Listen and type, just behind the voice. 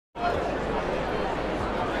A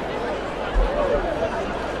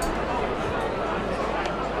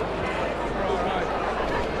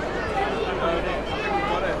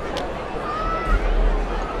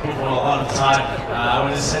lot of time.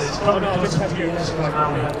 When it says it's probably because of a few years ago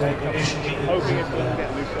now, we had the conditioning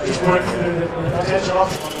just work through the potential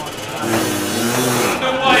option.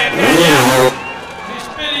 He's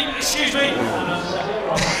spinning, excuse me.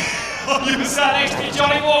 You were sat next to me,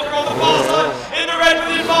 Jonny Walker on the far side, in the red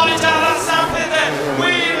with the advantage out of that sample in there.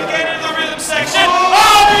 Weaving again into the rhythm section.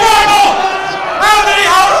 Oh, Michael! How did he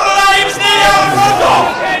hold on to that? He was nearly out of front of.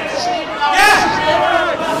 Yeah!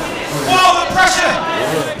 Wow, the pressure!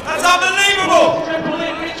 That's unbelievable!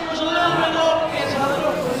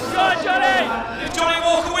 If Jonny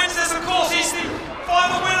Walker wins this, of course, he's the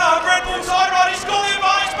final winner of Red Bull Tyne Ride. He's got the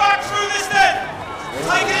advantage back through this then.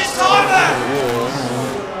 Taking his time there.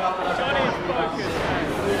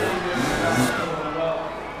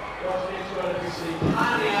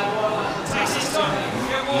 Takes his time.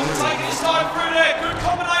 Yeah, Walker taking his time through there. Good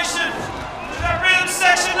combination. With that rhythm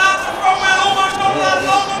section, that's the front wheel almost not that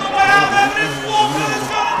long on the way out there, but it's Walker that's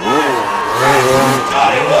got it done.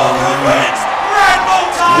 Jonny Walker wins Red Bull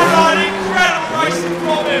Tyne Ride. Incredible racing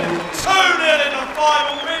from him. 2-0 in the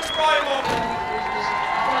final. Mitch Braymore.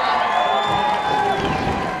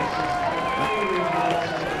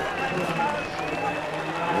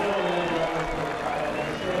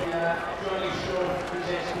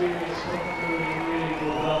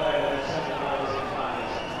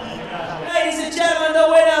 Ladies and gentlemen, the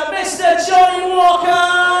winner, Mr. Jonny Walker!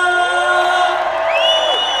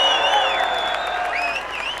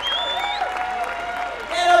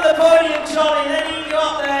 Get on the podium, Jonny, they need you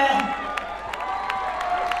up there.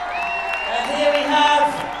 And here we have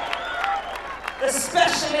the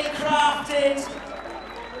specially crafted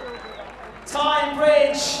Tyne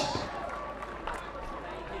Bridge.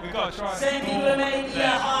 We've got to try. Same people who made the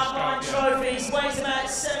hardline trophies, weighs about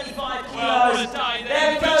 75 kilos. Well, what a day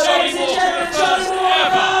There we for go, Jonny ladies and Walker, gentlemen, the Jonny first Walker!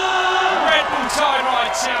 ever Red Bull Tyne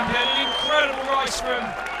Ride champion. An incredible race for him.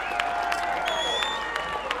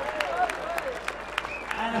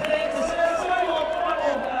 And I think there's a final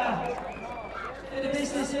bit of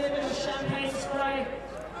business here, a bit of champagne spray.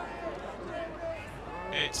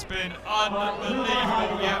 It's been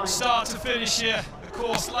unbelievable, yeah, start to finish here. The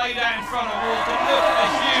course laid out in front of Walker. Look at the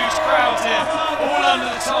huge crowds here, all under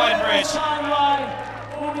the Tyne Bridge.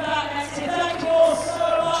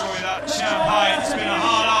 Enjoy that champagne, it's been a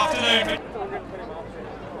hard afternoon.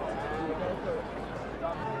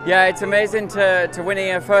 Yeah, it's amazing to win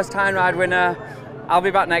here, first Tyne Ride winner. I'll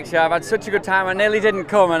be back next year. I've had such a good time. I nearly didn't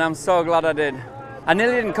come and I'm so glad I did. I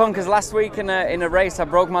nearly didn't come because last week in a race I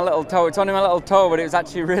broke my little toe. It's only my little toe, but it was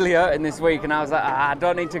actually really hurting this week, and I was like, I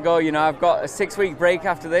don't need to go, you know, I've got a 6-week break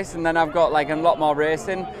after this, and then I've got like a lot more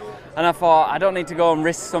racing, and I thought I don't need to go and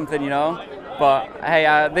risk something, you know. But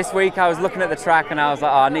hey, this week I was looking at the track and I was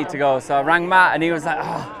like, oh, I need to go. So I rang Matt and he was like,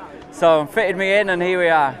 oh. So fitted me in and here we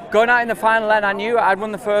are. Going out in the final then, I knew I'd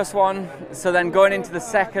won the first one, so then going into the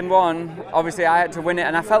second one, obviously I had to win it,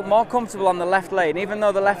 and I felt more comfortable on the left lane. Even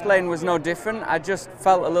though the left lane was no different, I just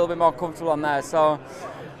felt a little bit more comfortable on there. So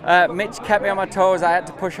Mitch kept me on my toes, I had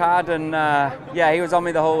to push hard, and yeah, he was on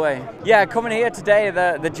me the whole way. Yeah, coming here today,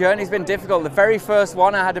 the journey's been difficult. The very first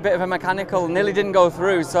one I had a bit of a mechanical, nearly didn't go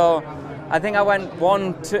through, so I think I went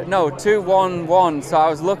 2-1-1, so I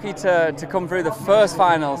was lucky to come through the first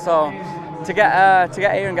final. So to get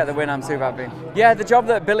here and get the win, I'm super happy. Yeah, the job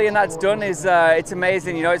that Billy and that's done is it's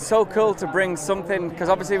amazing. You know, it's so cool to bring something, because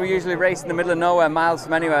obviously we usually race in the middle of nowhere, miles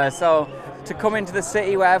from anywhere. So to come into the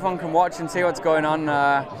city where everyone can watch and see what's going on,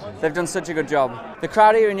 they've done such a good job. The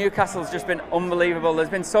crowd here in Newcastle has just been unbelievable. There's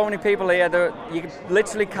been so many people here that you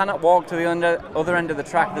literally cannot walk to the other end of the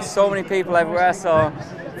track. There's so many people everywhere. So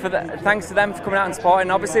thanks to them for coming out and supporting.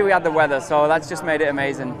 Obviously we had the weather, so that's just made it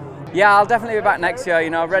amazing. Yeah, I'll definitely be back next year. You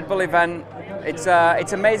know, Red Bull event, it's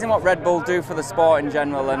amazing what Red Bull do for the sport in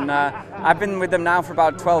general, and I've been with them now for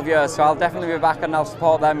about 12 years, so I'll definitely be back and I'll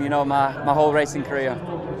support them, you know, my whole racing career.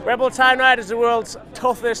 Red Bull Tyne Ride is the world's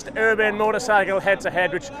toughest urban motorcycle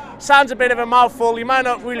head-to-head, which sounds a bit of a mouthful. You might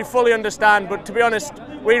not really fully understand, but to be honest,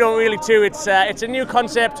 we don't really too. It's a new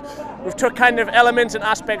concept. We've took kind of elements and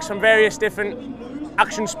aspects from various different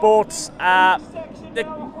action sports. The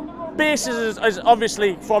basis is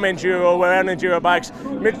obviously from Enduro. We're on Enduro bikes,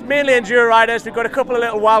 mainly Enduro riders. We've got a couple of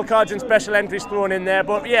little wildcards and special entries thrown in there,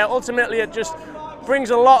 but yeah, ultimately it just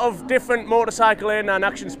brings a lot of different motorcycling and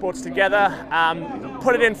action sports together,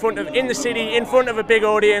 put it in the city, in front of a big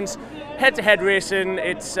audience, head-to-head racing.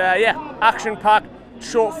 It's yeah, action-packed,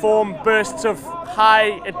 short-form bursts of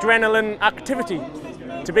high adrenaline activity.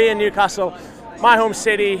 To be in Newcastle, my home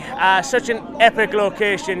city, such an epic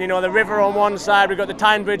location. You know, the river on one side, we've got the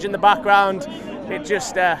Tyne Bridge in the background. It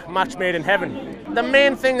just match made in heaven. The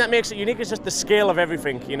main thing that makes it unique is just the scale of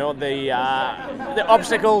everything. You know, the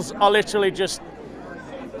obstacles are literally just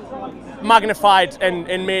magnified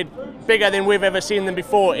and made bigger than we've ever seen them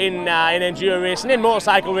before in enduro racing, in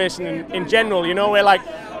motorcycle racing in general. You know, we're like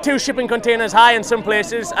 2 shipping containers high in some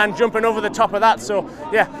places and jumping over the top of that. So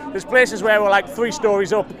yeah, there's places where we're like 3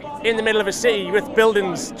 stories up in the middle of a city with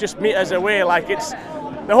buildings just meters away. Like, it's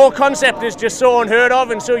the whole concept is just so unheard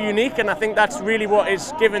of and so unique, and I think that's really what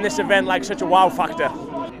is giving this event like such a wow factor.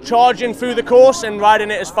 Charging through the course and riding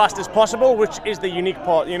it as fast as possible, which is the unique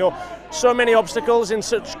part. You know, so many obstacles in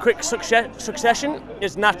such quick succession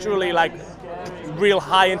is naturally like real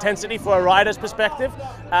high intensity for a rider's perspective.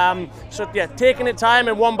 So yeah, taking it time,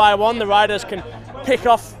 and one by one the riders can pick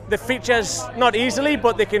off the features, not easily,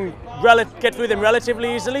 but they can get through them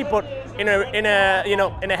relatively easily. But in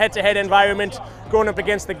a head-to-head environment, going up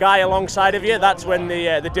against the guy alongside of you, that's when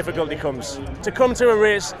the difficulty comes. To come to a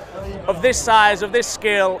race of this size, of this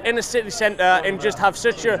scale, in a city centre, and just have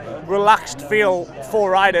such a relaxed feel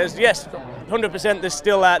for riders, yes, 100% there's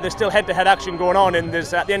still head-to-head action going on, and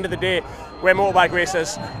there's, at the end of the day, we're motorbike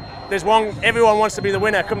racers. Everyone wants to be the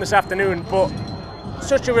winner come this afternoon, but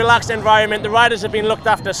such a relaxed environment. The riders have been looked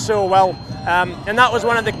after so well, and that was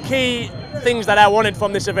one of the key things that I wanted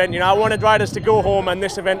from this event. You know, I wanted riders to go home and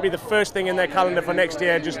this event be the first thing in their calendar for next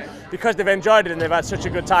year, just because they've enjoyed it and they've had such a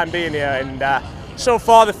good time being here. And so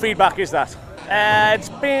far, the feedback is that. It's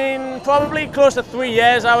been probably close to 3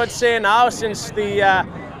 years, I would say now, since the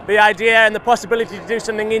idea and the possibility to do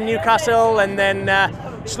something in Newcastle, and then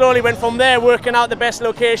slowly went from there, working out the best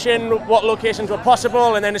location, what locations were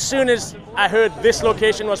possible, and then as soon as I heard this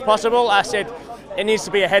location was possible, I said it needs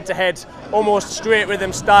to be a head-to-head, almost straight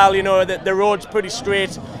rhythm style. You know, the road's pretty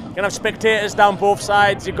straight, you can have spectators down both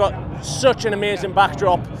sides, you've got such an amazing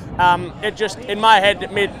backdrop. It just, in my head,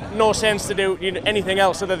 it made no sense to do anything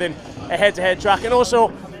else other than a head-to-head track. And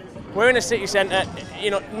also, we're in a city centre.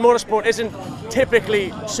 You know, motorsport isn't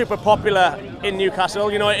typically super popular in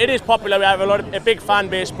Newcastle. You know, it is popular, we have a big fan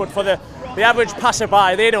base, but for the average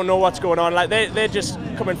passerby, they don't know what's going on. Like, they're just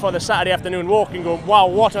coming for the Saturday afternoon walk and going, wow,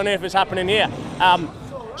 what on earth is happening here?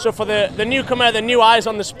 So for the newcomer, the new eyes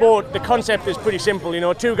on the sport, the concept is pretty simple. You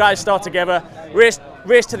know, 2 guys start together, race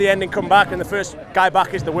to the end and come back, and the first guy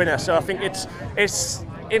back is the winner. So I think it's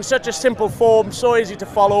in such a simple form, so easy to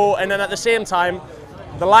follow, and then at the same time,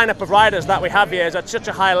 the lineup of riders that we have here is at such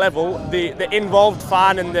a high level. The involved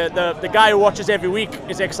fan and the guy who watches every week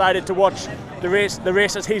is excited to watch the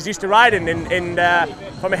races he's used to riding. And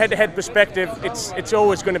from a head-to-head perspective, it's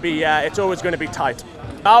always going to be tight.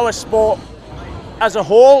 Our sport as a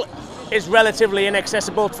whole is relatively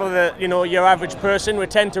inaccessible for your average person. We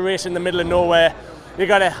tend to race in the middle of nowhere. You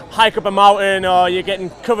got to hike up a mountain, or you're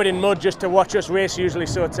getting covered in mud just to watch us race usually.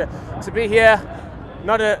 So to be here,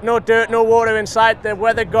 no dirt, no water in sight. The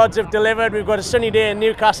weather gods have delivered. We've got a sunny day in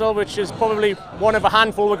Newcastle, which is probably one of a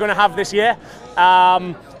handful we're going to have this year.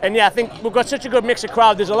 And yeah, I think we've got such a good mix of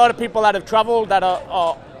crowd. There's a lot of people that have travelled that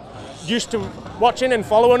are used to watching and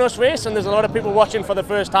following us race, and there's a lot of people watching for the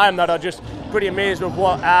first time that are just pretty amazed with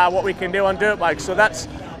what we can do on dirt bikes. So that's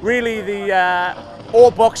really all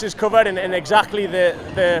boxes covered, and exactly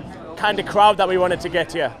the kind of crowd that we wanted to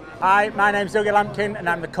get here. Hi, my name's Dougie Lampkin and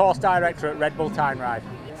I'm the course director at Red Bull Tyne Ride.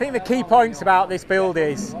 I think the key points about this build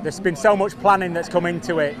is there's been so much planning that's come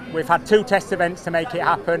into it. We've had 2 test events to make it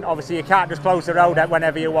happen. Obviously you can't just close the road out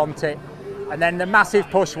whenever you want it. And then the massive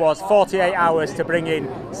push was 48 hours to bring in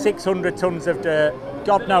 600 tonnes of dirt,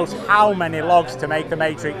 God knows how many logs to make the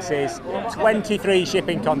matrices, 23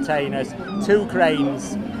 shipping containers, 2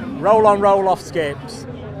 cranes, roll-on, roll-off skips.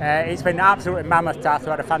 It's been an absolutely mammoth task.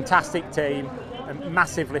 We had a fantastic team,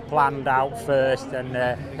 massively planned out first, and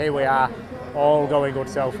here we are, all going good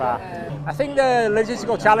so far. I think the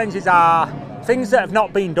logistical challenges are things that have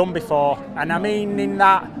not been done before, and I mean in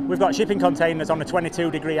that we've got shipping containers on a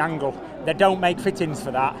 22-degree angle. They don't make fittings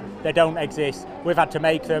for that, they don't exist. We've had to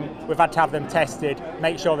make them, we've had to have them tested,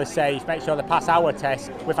 make sure they're safe, make sure they pass our tests.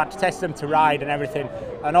 We've had to test them to ride and everything,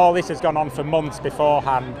 and all this has gone on for months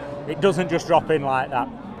beforehand. It doesn't just drop in like that.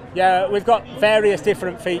 Yeah, we've got various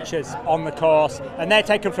different features on the course, and they're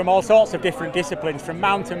taken from all sorts of different disciplines, from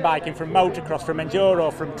mountain biking, from motocross, from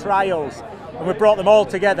enduro, from trials, and we've brought them all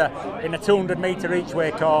together in a 200-metre each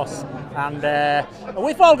way course. And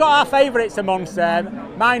we've all got our favourites amongst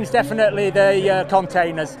them. Mine's definitely the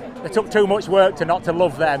containers. They took too much work not to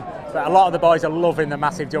love them, but a lot of the boys are loving the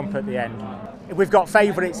massive jump at the end. we've got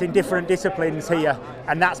favourites in different disciplines here,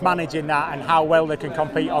 and that's managing that and how well they can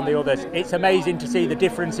compete on the others. It's amazing to see the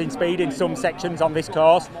difference in speed in some sections on this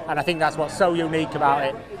course, and I think that's what's so unique about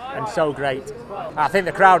it and so great. I think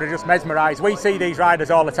the crowd are just mesmerised. We see these riders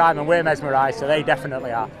all the time and we're mesmerised, so they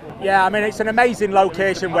definitely are. Yeah, I mean, it's an amazing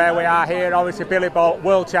location where we are here. Obviously Billy Bolt,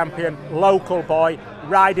 world champion, local boy,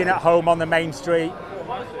 riding at home on the main street,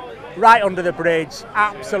 right under the bridge,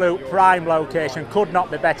 absolute prime location, could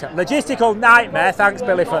not be better. Logistical nightmare, thanks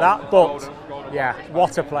Billy for that, but yeah,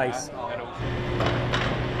 what a place.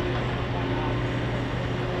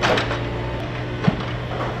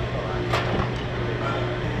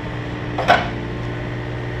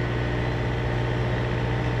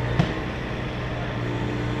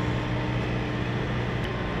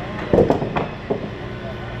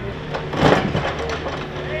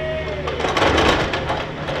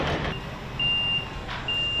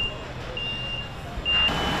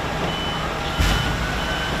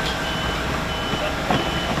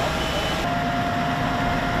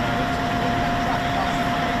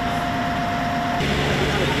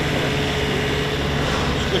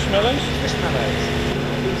 Squishmallows? Squishmallows.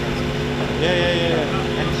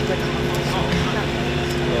 Yeah.